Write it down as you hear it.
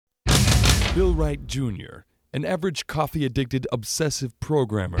Bill Wright Jr., an average coffee-addicted obsessive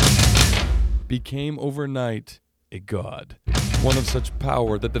programmer, became overnight a god. One of such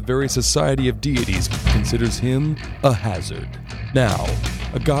power that the very Society of Deities considers him a hazard. Now,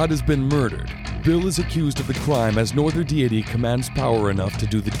 a god has been murdered. Bill is accused of the crime as no other deity commands power enough to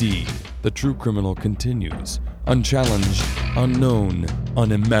do the deed. The true criminal continues. Unchallenged, unknown,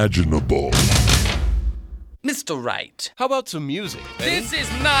 unimaginable. Mr. Wright. How about some music? This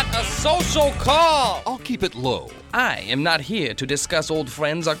is not a social call! I'll keep it low. I am not here to discuss old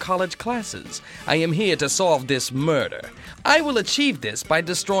friends or college classes. I am here to solve this murder. I will achieve this by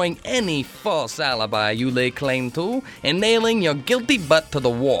destroying any false alibi you lay claim to and nailing your guilty butt to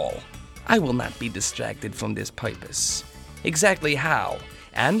the wall. I will not be distracted from this purpose. Exactly how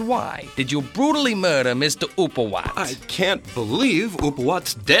and why did you brutally murder Mr. Upawat? I can't believe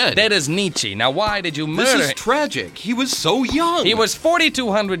Upawat's dead. That is Nietzsche. Now why did you murder him? This is tragic. He was so young. He was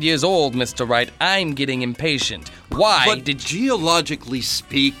 4,200 years old, Mr. Wright. I'm getting impatient. Why But did geologically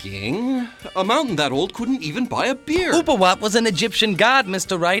speaking, a mountain that old couldn't even buy a beer. Upawat was an Egyptian god,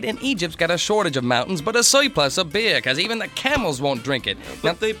 Mr. Wright, and Egypt's got a shortage of mountains, but a surplus of beer, because even the camels won't drink it.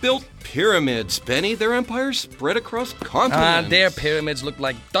 But they built pyramids, Benny. Their empire spread across continents. Their pyramids look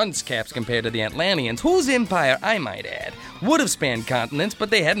like dunce caps compared to the Atlanteans, whose empire, I might add, would have spanned continents, but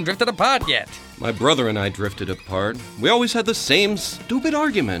they hadn't drifted apart yet. My brother and I drifted apart. We always had the same stupid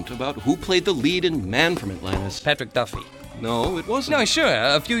argument about who played the lead in Man from Atlantis. Patrick Duffy. No, it wasn't. No, sure,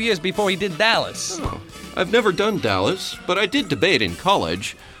 a few years before he did Dallas. Oh, I've never done Dallas, but I did debate in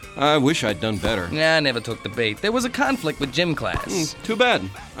college. I wish I'd done better. Nah, I never took debate. There was a conflict with gym class. Too bad.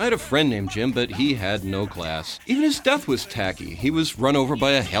 I had a friend named Jim, but he had no class. Even his death was tacky. He was run over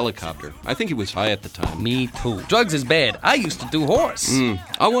by a helicopter. I think he was high at the time. Me too. Drugs is bad. I used to do horse.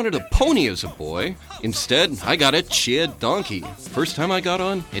 I wanted a pony as a boy. Instead, I got a cheer donkey. First time I got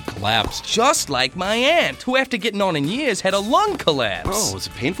on, it collapsed. Just like my aunt, who after getting on in years had a lung collapse. Oh, was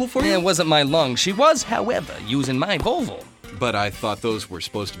it painful for you? It wasn't my lung. She was, however, using my Volvo. But I thought those were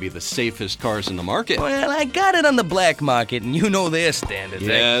supposed to be the safest cars in the market. Well, I got it on the black market, and you know their standards.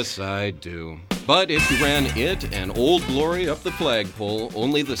 Yes, I do. But if you ran it and Old Glory up the flagpole,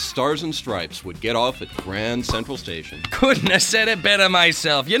 only the Stars and Stripes would get off at Grand Central Station. Couldn't have said it better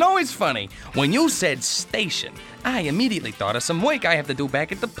myself. You know, it's funny. When you said station, I immediately thought of some work I have to do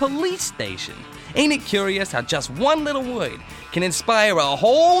back at the police station. Ain't it curious how just one little word can inspire a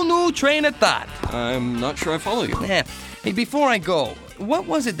whole new train of thought? I'm not sure I follow you. Hey, before I go, what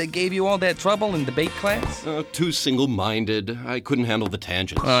was it that gave you all that trouble in debate class? Too single-minded. I couldn't handle the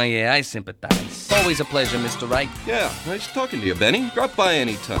tangents. Oh, yeah, I sympathize. Always a pleasure, Mr. Wright. Yeah, nice talking to you, Benny. Drop by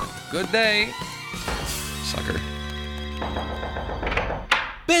anytime. Good day. Sucker.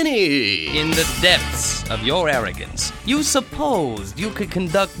 Benny! In the depths of your arrogance, you supposed you could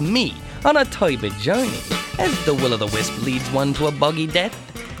conduct me on a turbid journey, as the will-o'-the-wisp leads one to a buggy death,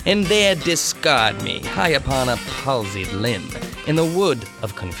 and there discard me high upon a palsied limb in the wood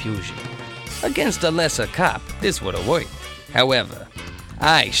of confusion. Against a lesser cop, this would have worked. However,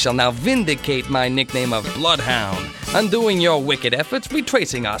 I shall now vindicate my nickname of Bloodhound, undoing your wicked efforts,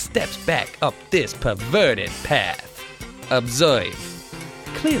 retracing our steps back up this perverted path. Observe.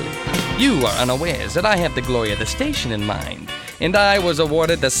 Clearly, you are unawares that I have the glory of the station in mind, and I was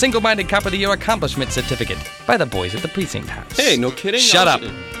awarded the Single-Minded Cop of the Year Accomplishment Certificate by the boys at the precinct house. Hey, no kidding? Shut up.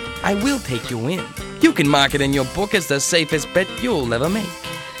 I will take you in. You can mark it in your book as the safest bet you'll ever make.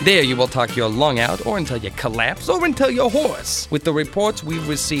 There you will talk your lung out, or until you collapse, or until you're hoarse. With the reports we've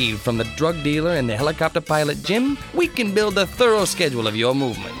received from the drug dealer and the helicopter pilot Jim, we can build a thorough schedule of your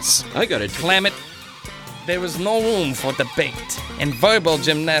movements. I got it. Clam it. There is no room for debate, and verbal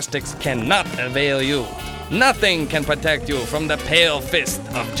gymnastics cannot avail you. Nothing can protect you from the pale fist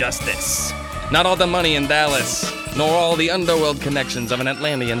of justice. Not all the money in Dallas, nor all the underworld connections of an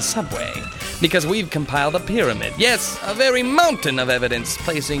Atlantean subway. Because we've compiled a pyramid, yes, a very mountain of evidence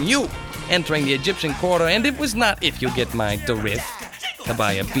placing you entering the Egyptian quarter, and it was not, if you get my drift, to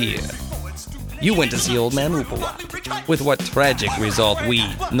buy a beer. You went to see old man Upawat. With what tragic result we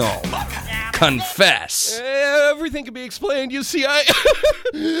know. Confess. Everything can be explained. You see, I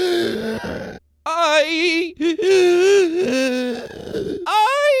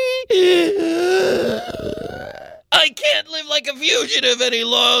can't live like a fugitive any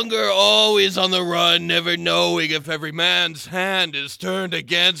longer, always on the run, never knowing if every man's hand is turned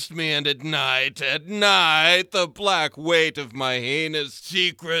against me, and at night, the black weight of my heinous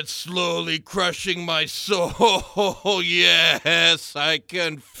secrets slowly crushing my soul. Yes, I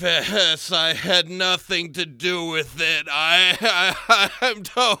confess I had nothing to do with it. I'm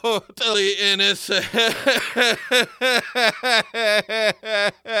totally innocent.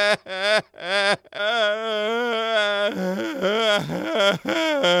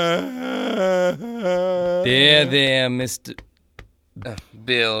 There, Mr.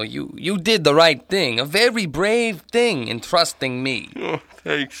 Bill, you did the right thing. A very brave thing in trusting me. Oh,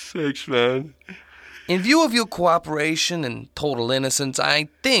 thanks, man. In view of your cooperation and total innocence, I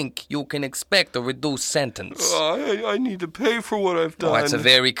think you can expect a reduced sentence. I need to pay for what I've done. Oh, that's a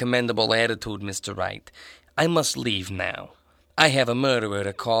very commendable attitude, Mr. Wright. I must leave now. I have a murderer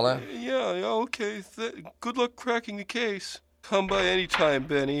to call her. Yeah, okay. Good luck cracking the case. Come by any time,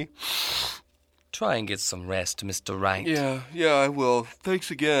 Benny. Try and get some rest, Mr. Wright. Yeah, I will.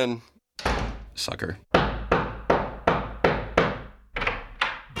 Thanks again. Sucker.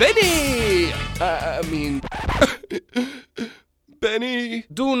 Benny! Benny!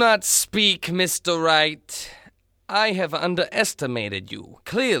 Do not speak, Mr. Wright. I have underestimated you,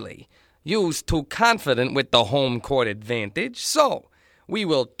 clearly. You's too confident with the home court advantage, so we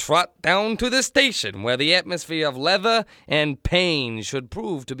will trot down to the station where the atmosphere of leather and pain should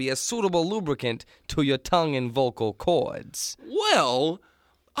prove to be a suitable lubricant to your tongue and vocal cords. Well,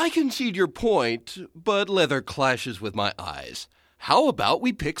 I concede your point, but leather clashes with my eyes. How about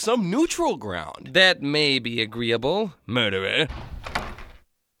we pick some neutral ground? That may be agreeable, murderer.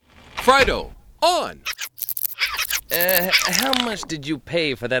 Frido, on! How much did you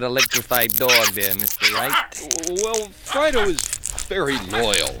pay for that electrified dog there, Mr. Wright? Well, Frido is very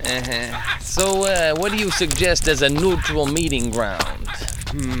loyal. So, what do you suggest as a neutral meeting ground?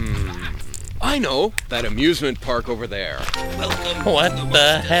 I know, that amusement park over there. What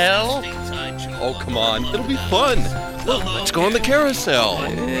the hell? Oh, come on, it'll be fun. Look, let's go on the carousel.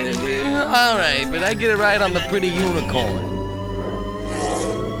 All right, but I get a ride on the pretty unicorn.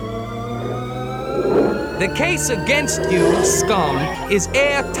 The case against you, scum, is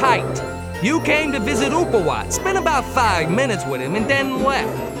airtight. You came to visit Upawat, spent about 5 minutes with him, and then left.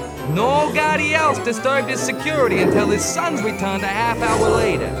 Nobody else disturbed his security until his sons returned a half hour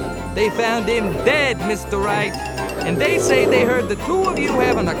later. They found him dead, Mr. Wright, and they say they heard the two of you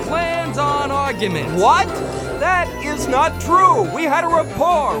having a clans-on argument. What? That is not true. We had a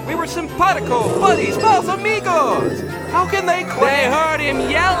rapport. We were simpatico, buddies, los amigos. How can they claim? They heard him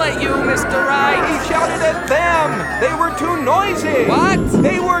yell at you, Mr. Wright. He shouted at them. They were too noisy. What?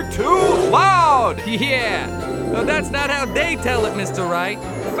 They were too loud. Yeah. No, that's not how they tell it, Mr. Wright.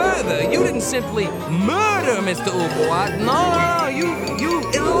 Further, you didn't simply murder Mr. Upawat. No, you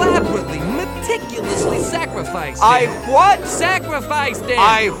elaborately, meticulously sacrificed him. I what? Sacrificed him.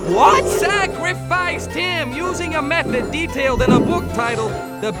 I what? Sacrificed him using a method detailed in a book titled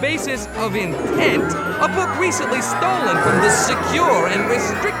The Basis of Intent, a book recently stolen from the secure and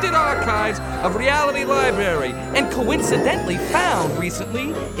restricted archives of Reality Library and coincidentally found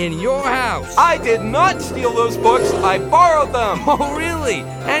recently in your house. I did not steal those books. I borrowed them. Oh, really?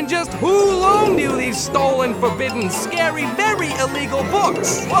 And just who loaned you these stolen, forbidden, scary, very illegal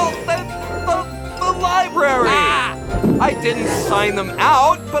books? Well, the library. I didn't sign them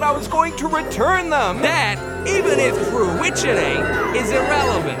out, but I was going to return them. That, even if true, which it ain't, is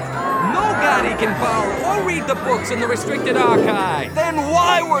irrelevant. Nobody can borrow or read the books in the restricted archive. Then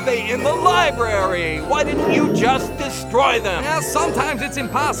why were they in the library? Why didn't you just destroy them? Well, sometimes it's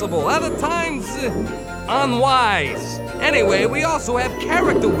impossible, other times unwise. Anyway, we also have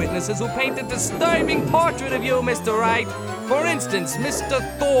character witnesses who paint a disturbing portrait of you, Mr. Wright. For instance, Mr.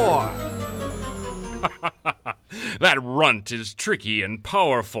 Thor. That runt is tricky and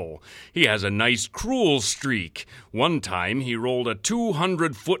powerful. He has a nice cruel streak. One time he rolled a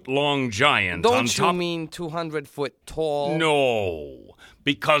 200-foot-long giant on top... Don't you mean 200 foot tall? No,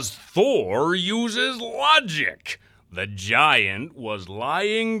 because Thor uses logic. The giant was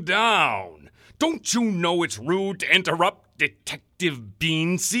lying down. Don't you know it's rude to interrupt Detective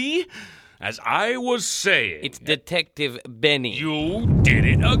Beansy? As I was saying... It's Detective Benny. You did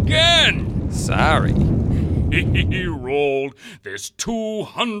it again! Sorry. He rolled this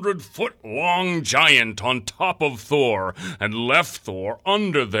 200-foot-long giant on top of Thor and left Thor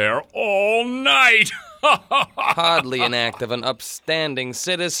under there all night. Hardly an act of an upstanding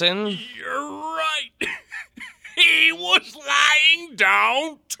citizen. You're right. He was lying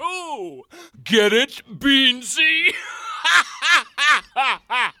down, too. Get it, Beansy?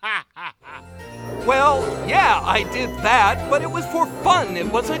 Well, yeah, I did that, but it was for fun.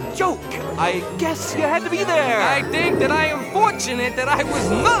 It was a joke. I guess you had to be there. I think that I am fortunate that I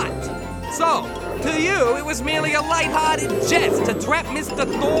was not. So, to you, it was merely a lighthearted jest to trap Mr.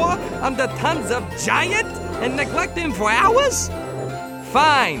 Thor under tons of giant and neglect him for hours?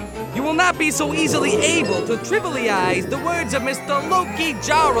 Fine. You will not be so easily able to trivialize the words of Mr. Loki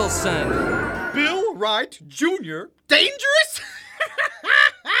Jarlson. Bill Wright Jr. Dangerous?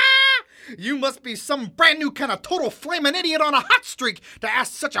 You must be some brand new kind of total flamin' idiot on a hot streak to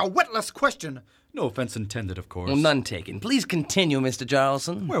ask such a witless question. No offense intended, of course. Well, none taken. Please continue, Mr.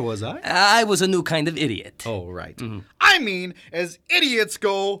 Jarlson. Where was I? I was a new kind of idiot. Oh, right. I mean, as idiots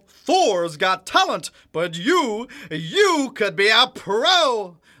go, Thor's got talent, but you could be a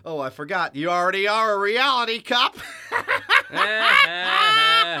pro. Oh, I forgot. You already are a reality cop.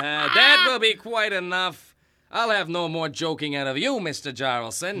 That will be quite enough. I'll have no more joking out of you, Mr.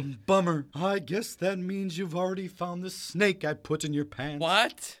 Jarlson. Bummer. I guess that means you've already found the snake I put in your pants.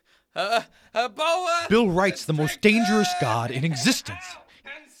 What? A boa? Bill Wright's the most dangerous god in existence.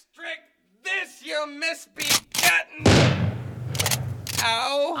 Constrict this, you misbegotten!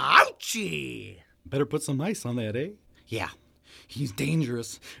 Ow! Ouchie! Better put some ice on that, eh? Yeah. He's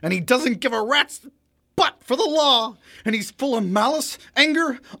dangerous, and he doesn't give a rat's butt for the law. And he's full of malice,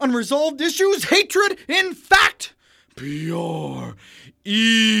 anger, unresolved issues, hatred, in fact, pure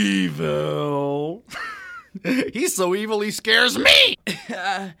evil. He's so evil he scares me!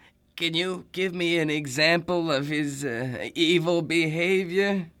 Can you give me an example of his evil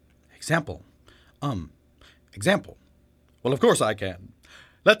behavior? Example? Example. Well, of course I can.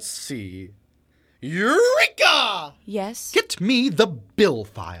 Let's see. Eureka! Yes? Get me the bill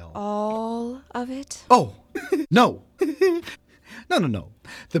file. All of it? Oh, no. No.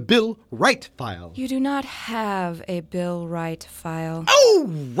 The Bill Wright file. You do not have a Bill Wright file. Oh,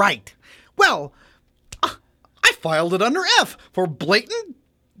 right. Well, I filed it under F for blatant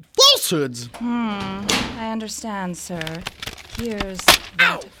falsehoods. I understand, sir. Here's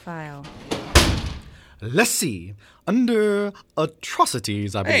that file. Let's see. Under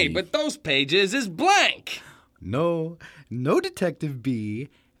atrocities, I believe. Hey, but those pages is blank. No, Detective B.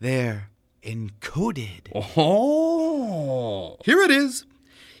 They're encoded. Oh. Here it is.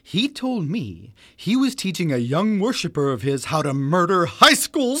 He told me he was teaching a young worshiper of his how to murder high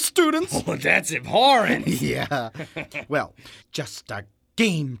school students. Oh, that's abhorrent. Yeah. Well, just a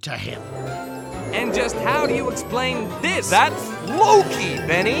game to him. And just how do you explain this? That's Loki,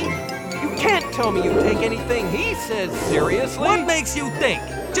 Benny. You can't tell me you take anything he says seriously. What makes you think,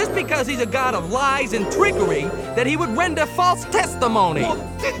 just because he's a god of lies and trickery, that he would render false testimony?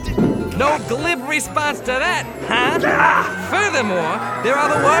 No glib response to that, huh? Furthermore, there are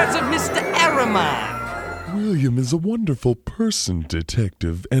the words of Mr. Araman. William is a wonderful person,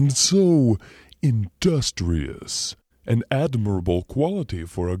 Detective, and so industrious. An admirable quality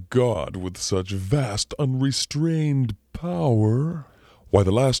for a god with such vast, unrestrained power. Why,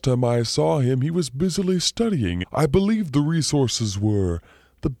 the last time I saw him, he was busily studying. I believe the resources were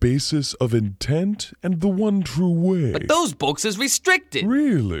The Basis of Intent and The One True Way. But those books is restricted.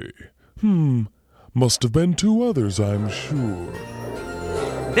 Really? Must have been two others, I'm sure.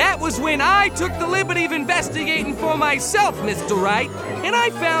 That was when I took the liberty of investigating for myself, Mr. Wright, and I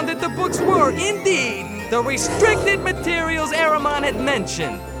found that the books were, indeed, the restricted materials Araman had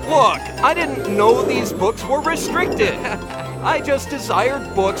mentioned. Look, I didn't know these books were restricted. I just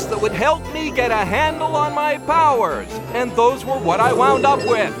desired books that would help me get a handle on my powers, and those were what I wound up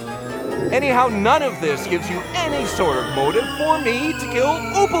with. Anyhow, none of this gives you any sort of motive for me to kill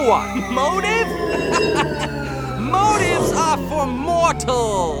Upuwa. Motive? Motives are for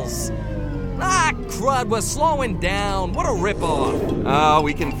mortals. Ah, crud, we're slowing down. What a ripoff.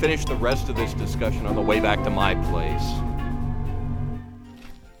 We can finish the rest of this discussion on the way back to my place.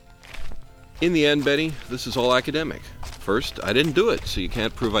 In the end, Betty, this is all academic. First, I didn't do it, so you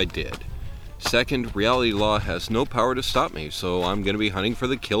can't prove I did. Second, reality law has no power to stop me, so I'm going to be hunting for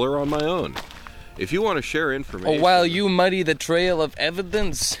the killer on my own. If you want to share information... Oh, while you muddy the trail of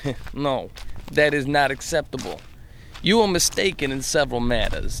evidence? No, that is not acceptable. You are mistaken in several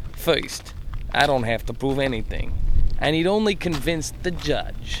matters. First, I don't have to prove anything. I need only convince the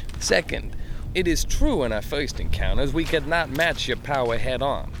judge. Second, it is true in our first encounters we could not match your power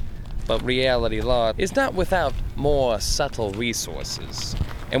head-on. But reality law is not without more subtle resources.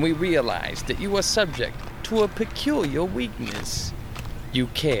 And we realize that you are subject to a peculiar weakness. You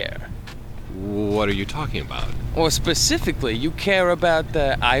care. What are you talking about? Or specifically, you care about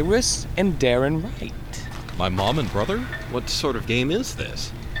Iris and Darren Wright. My mom and brother? What sort of game is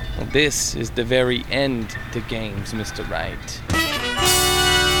this? Well, this is the very end to games, Mr. Wright.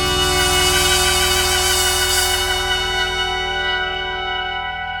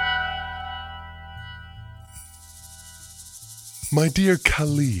 My dear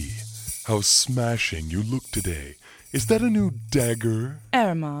Kali, how smashing you look today. Is that a new dagger?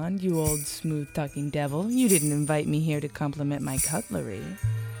 Araman, you old smooth-talking devil, you didn't invite me here to compliment my cutlery.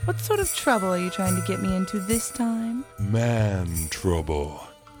 What sort of trouble are you trying to get me into this time? Man trouble.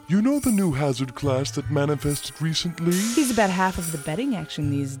 You know the new hazard class that manifested recently? He's about half of the betting action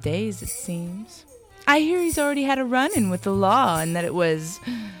these days, it seems. I hear he's already had a run-in with the law and that it was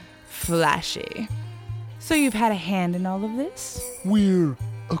flashy. So you've had a hand in all of this? We're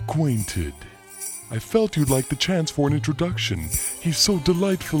acquainted. I felt you'd like the chance for an introduction. He's so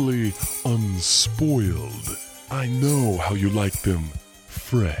delightfully unspoiled. I know how you like them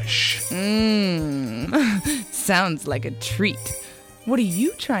fresh. Sounds like a treat. What are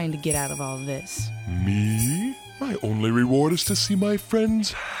you trying to get out of all this? Me? My only reward is to see my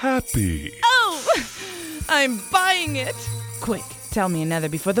friends happy. Oh! I'm buying it! Quick, tell me another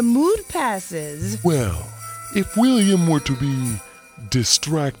before the mood passes. Well, if William were to be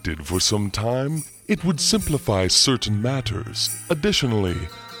distracted for some time, it would simplify certain matters. Additionally,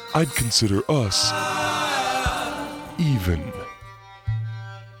 I'd consider us even.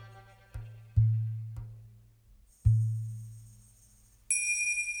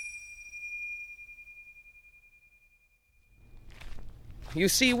 You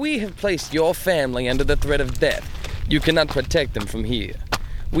see, we have placed your family under the threat of death. You cannot protect them from here.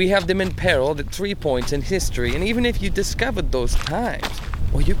 We have them imperiled at 3 points in history, and even if you discovered those times,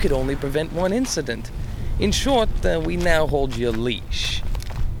 well, you could only prevent one incident. In short, we now hold your leash.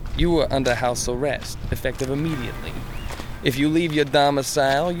 You are under house arrest, effective immediately. If you leave your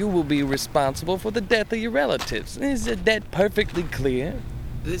domicile, you will be responsible for the death of your relatives. Is that perfectly clear?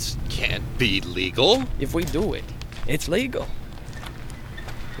 This can't be legal. If we do it, it's legal.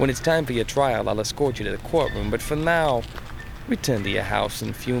 When it's time for your trial, I'll escort you to the courtroom, but for now, return to your house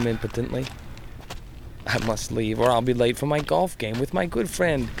and fume impotently. I must leave, or I'll be late for my golf game with my good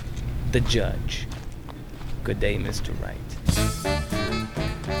friend, the judge. Good day, Mr. Wright.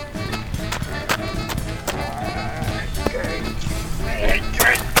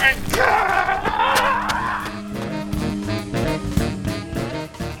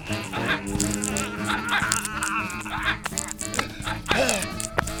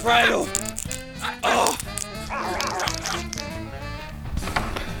 Frido! Oh!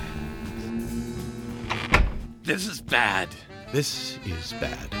 This is bad. This is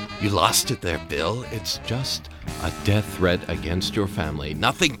bad. You lost it there, Bill. It's just a death threat against your family.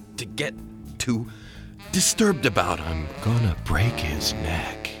 Nothing to get too disturbed about. I'm gonna break his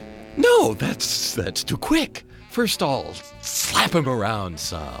neck. No, that's too quick. First I'll slap him around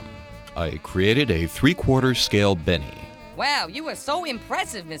some. I created a 3/4 scale Benny. Wow, you are so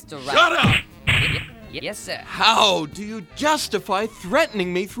impressive, Mr. Wright. Shut up! Yes, sir. How do you justify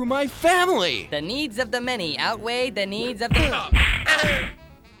threatening me through my family? The needs of the many outweigh the needs of the...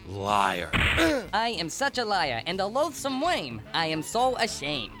 Liar. I am such a liar and a loathsome worm. I am so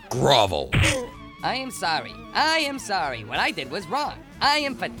ashamed. Grovel. I am sorry. I am sorry. What I did was wrong. I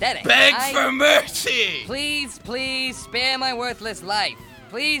am pathetic. Beg for mercy! Please, please spare my worthless life.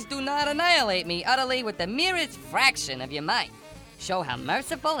 Please do not annihilate me utterly with the merest fraction of your might. Show how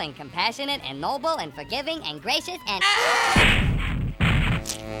merciful and compassionate and noble and forgiving and gracious and...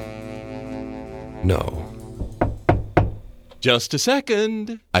 No. Just a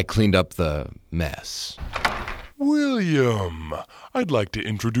second. I cleaned up the mess. William, I'd like to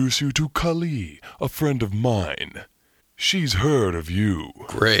introduce you to Kali, a friend of mine. She's heard of you.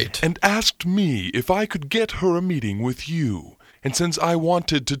 Great. And asked me if I could get her a meeting with you. And since I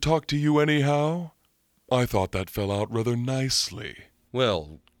wanted to talk to you anyhow, I thought that fell out rather nicely.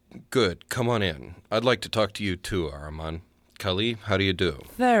 Well, good. Come on in. I'd like to talk to you too, Ahriman. Kali, how do you do?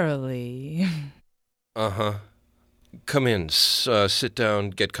 Thoroughly. Uh-huh. Come in, sit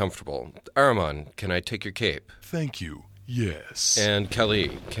down, get comfortable. Ahriman, can I take your cape? Thank you. Yes. And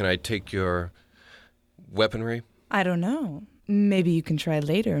Kali, can I take your weaponry? I don't know. Maybe you can try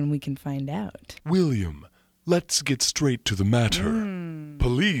later and we can find out. William, let's get straight to the matter.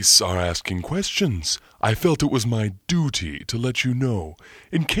 Police are asking questions. I felt it was my duty to let you know,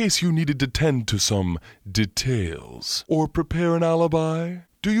 in case you needed to tend to some details or prepare an alibi.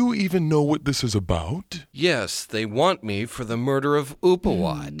 Do you even know what this is about? Yes, they want me for the murder of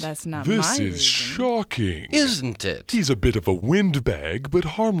Upawat. That's not This my is reason. shocking. Isn't it? He's a bit of a windbag,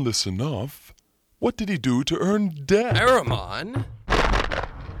 but harmless enough. What did he do to earn death? Ahriman?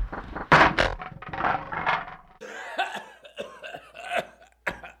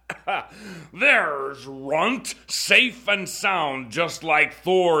 There's Runt, safe and sound, just like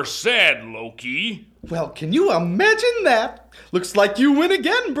Thor said, Loki. Well, can you imagine that? Looks like you win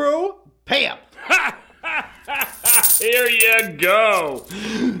again, bro. Pay up. Here you go.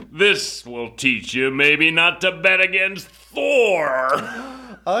 This will teach you maybe not to bet against Thor.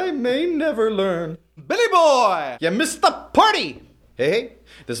 I may never learn. Billy boy, you missed the party. Hey,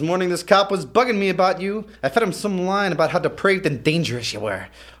 this morning this cop was bugging me about you. I fed him some line about how depraved and dangerous you were.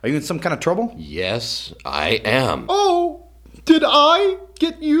 Are you in some kind of trouble? Yes, I am. Oh, did I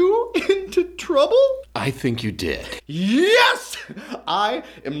get you into trouble? I think you did. Yes! I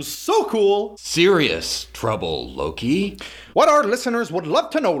am so cool. Serious trouble, Loki. What our listeners would love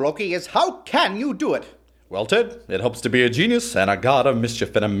to know, Loki, is how can you do it? Well, Ted, it helps to be a genius and a god of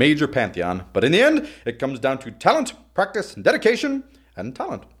mischief in a major pantheon. But in the end, it comes down to talent, practice, dedication, and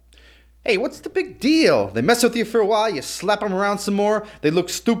talent. Hey, what's the big deal? They mess with you for a while, you slap them around some more, they look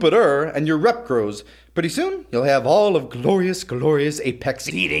stupider, and your rep grows. Pretty soon, you'll have all of glorious Apex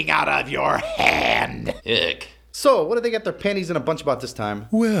eating out of your hand. Ick. So, what did they get their panties in a bunch about this time?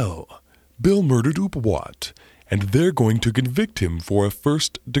 Well, Bill murdered Oopawat, and they're going to convict him for a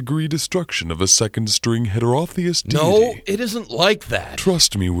first-degree destruction of a second-string heterotheus deity. No, it isn't like that.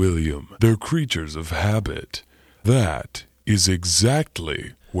 Trust me, William. They're creatures of habit. That is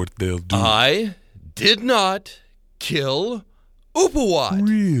exactly what they'll do. I did not kill Oopawat.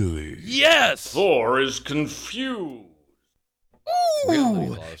 Really? Yes! Thor is confused.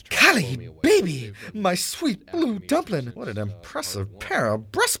 Ooh, Callie, baby, my sweet blue dumpling. What an impressive pair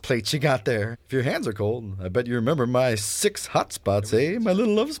of breastplates you got there. If your hands are cold, I bet you remember my 6 hot spots, eh, my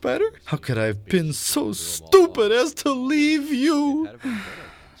little love spider? How could I have been so stupid as to leave you?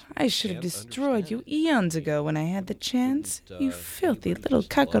 I should have destroyed you eons ago when I had the chance, you filthy little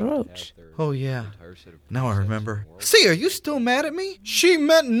cockroach. Oh, yeah. Now I remember. See, are you still mad at me? She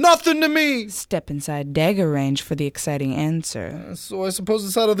meant nothing to me! Step inside dagger range for the exciting answer. So I suppose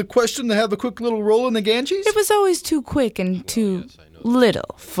it's out of the question to have a quick little roll in the Ganges? It was always too quick and too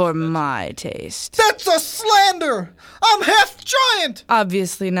little for my taste. That's a slander! I'm half giant!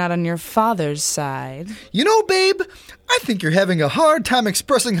 Obviously not on your father's side. You know, babe, I think you're having a hard time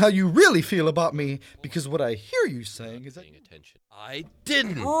expressing how you really feel about me, because what I hear you saying is that... I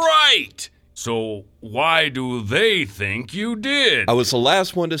didn't. Right! So why do they think you did? I was the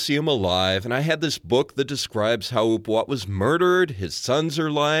last one to see him alive, and I had this book that describes how Oopawat was murdered, his sons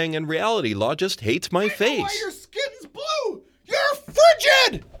are lying, and reality law just hates my face. Why your skin's blue? You're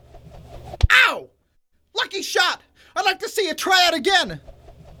frigid! Ow! Lucky shot! I'd like to see you try it again.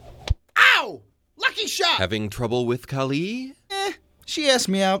 Ow! Lucky shot! Having trouble with Kali? She asked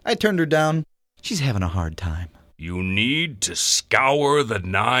me out. I turned her down. She's having a hard time. You need to scour the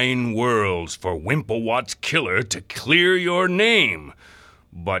 9 worlds for Wimpawat's killer to clear your name.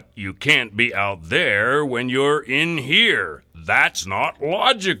 But you can't be out there when you're in here. That's not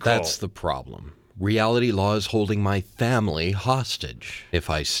logical. That's the problem. Reality law is holding my family hostage.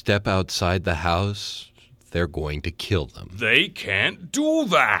 If I step outside the house, they're going to kill them. They can't do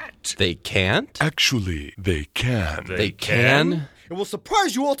that. They can't? Actually, they can. They can? It will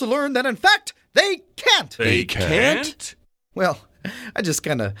surprise you all to learn that, in fact, they can't. They can't? Well, I just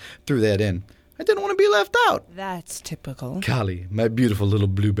kind of threw that in. I didn't want to be left out. That's typical. Golly, my beautiful little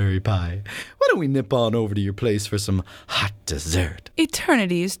blueberry pie. Why don't we nip on over to your place for some hot dessert?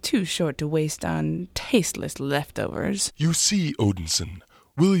 Eternity is too short to waste on tasteless leftovers. You see, Odinson,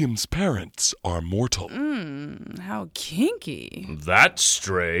 William's parents are mortal. How kinky. That's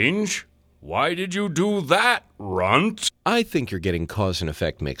strange. Why did you do that, runt? I think you're getting cause and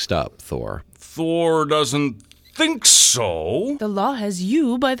effect mixed up, Thor. Thor doesn't think so. The law has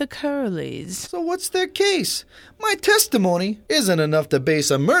you by the curlies. So what's their case? My testimony isn't enough to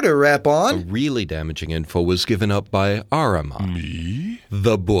base a murder rap on. The really damaging info was given up by Ahriman. Me?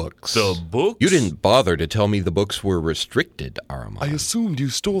 The books. The books? You didn't bother to tell me the books were restricted, Ahriman. I assumed you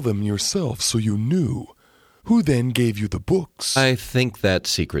stole them yourself, so you knew. Who then gave you the books? I think that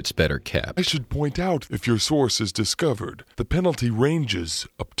secret's better kept. I should point out, if your source is discovered, the penalty ranges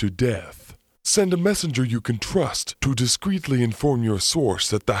up to death. Send a messenger you can trust to discreetly inform your source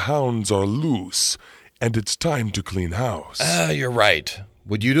that the hounds are loose and it's time to clean house. You're right.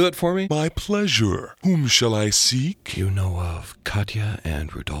 Would you do it for me? My pleasure. Whom shall I seek? You know of Katya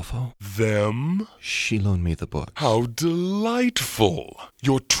and Rudolfo? Them? She loaned me the book. How delightful.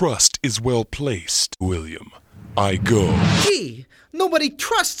 Your trust is well placed, William. I go. Gee, nobody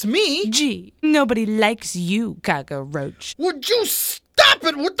trusts me. Gee, nobody likes you, cockroach. Would you stop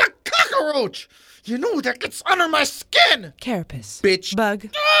it with the cockroach? You know that gets under my skin. Carapace. Bitch. Bug.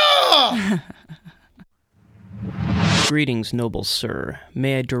 Ah! Greetings, noble sir.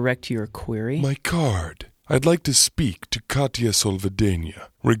 May I direct your query? My card. I'd like to speak to Katya Solvedenia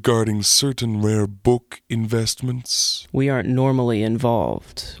regarding certain rare book investments. We aren't normally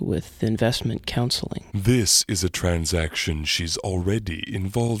involved with investment counseling. This is a transaction she's already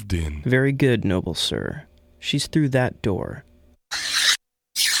involved in. Very good, noble sir. She's through that door.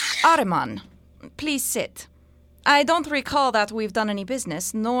 Ahriman, please sit. I don't recall that we've done any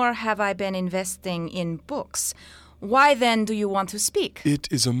business, nor have I been investing in books. Why then do you want to speak? It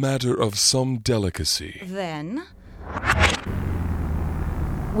is a matter of some delicacy. Then,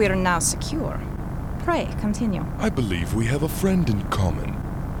 we're now secure. Pray, continue. I believe we have a friend in common,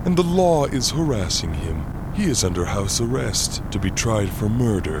 and the law is harassing him. He is under house arrest to be tried for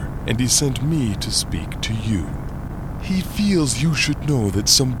murder, and he sent me to speak to you. He feels you should know that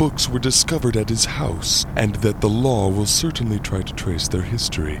some books were discovered at his house, and that the law will certainly try to trace their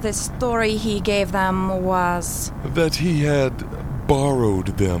history. The story he gave them was... That he had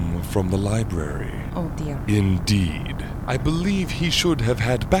borrowed them from the library. Oh dear. Indeed. I believe he should have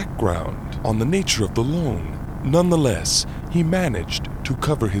had background on the nature of the loan. Nonetheless, he managed to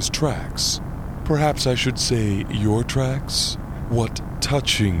cover his tracks. Perhaps I should say your tracks? What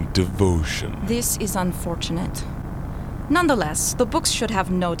touching devotion. This is unfortunate. Nonetheless, the books should have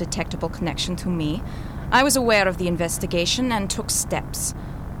no detectable connection to me. I was aware of the investigation and took steps.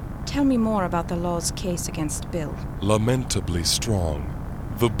 Tell me more about the law's case against Bill. Lamentably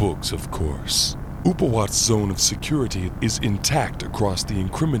strong. The books, of course. Upawat's zone of security is intact across the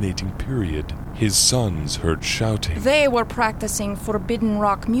incriminating period. His sons heard shouting. They were practicing forbidden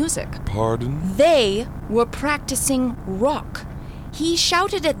rock music. Pardon? They were practicing rock. He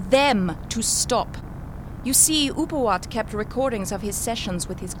shouted at them to stop. You see, Upawat kept recordings of his sessions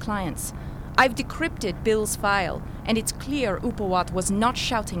with his clients. I've decrypted Bill's file, and it's clear Upawat was not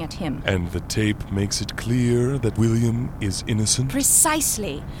shouting at him. And the tape makes it clear that William is innocent?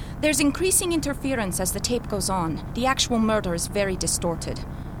 Precisely. There's increasing interference as the tape goes on. The actual murder is very distorted.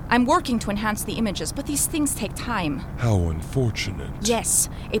 I'm working to enhance the images, but these things take time. How unfortunate. Yes,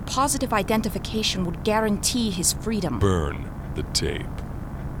 a positive identification would guarantee his freedom. Burn the tape.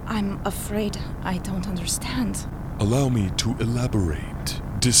 I'm afraid I don't understand. Allow me to elaborate.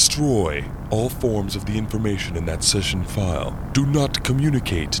 Destroy all forms of the information in that session file. Do not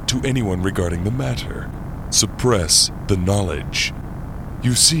communicate to anyone regarding the matter. Suppress the knowledge.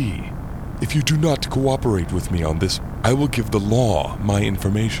 You see, if you do not cooperate with me on this, I will give the law my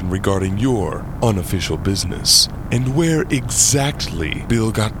information regarding your unofficial business and where exactly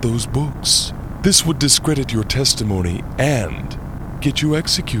Bill got those books. This would discredit your testimony and get you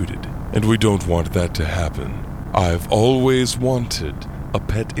executed, and we don't want that to happen. I've always wanted a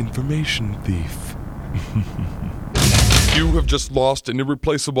pet information thief. You have just lost an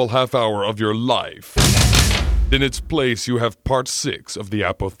irreplaceable half hour of your life. In its place, you have part 6 of the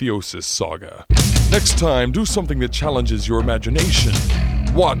Apotheosis saga. Next time, do something that challenges your imagination.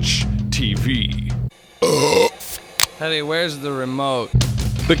 Watch TV. Teddy, where's the remote?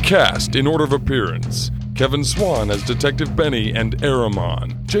 The cast in order of appearance. Kevin Swan as Detective Benny and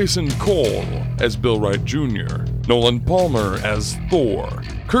Aramon, Jason Cole as Bill Wright Jr., Nolan Palmer as Thor,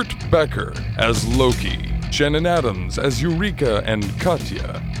 Kurt Becker as Loki, Shannon Adams as Eureka and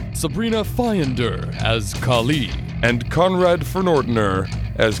Katya, Sabrina Feinder as Kali, and Conrad Fernordner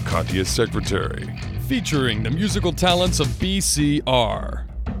as Katya's secretary. Featuring the musical talents of BCR.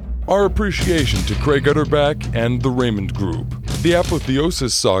 Our appreciation to Craig Utterback and the Raymond Group. The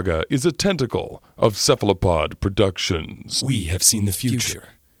Apotheosis saga is a tentacle of Cephalopod Productions. We have seen the future,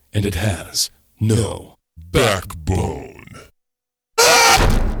 and it has no backbone.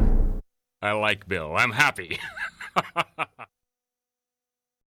 I like Bill. I'm happy.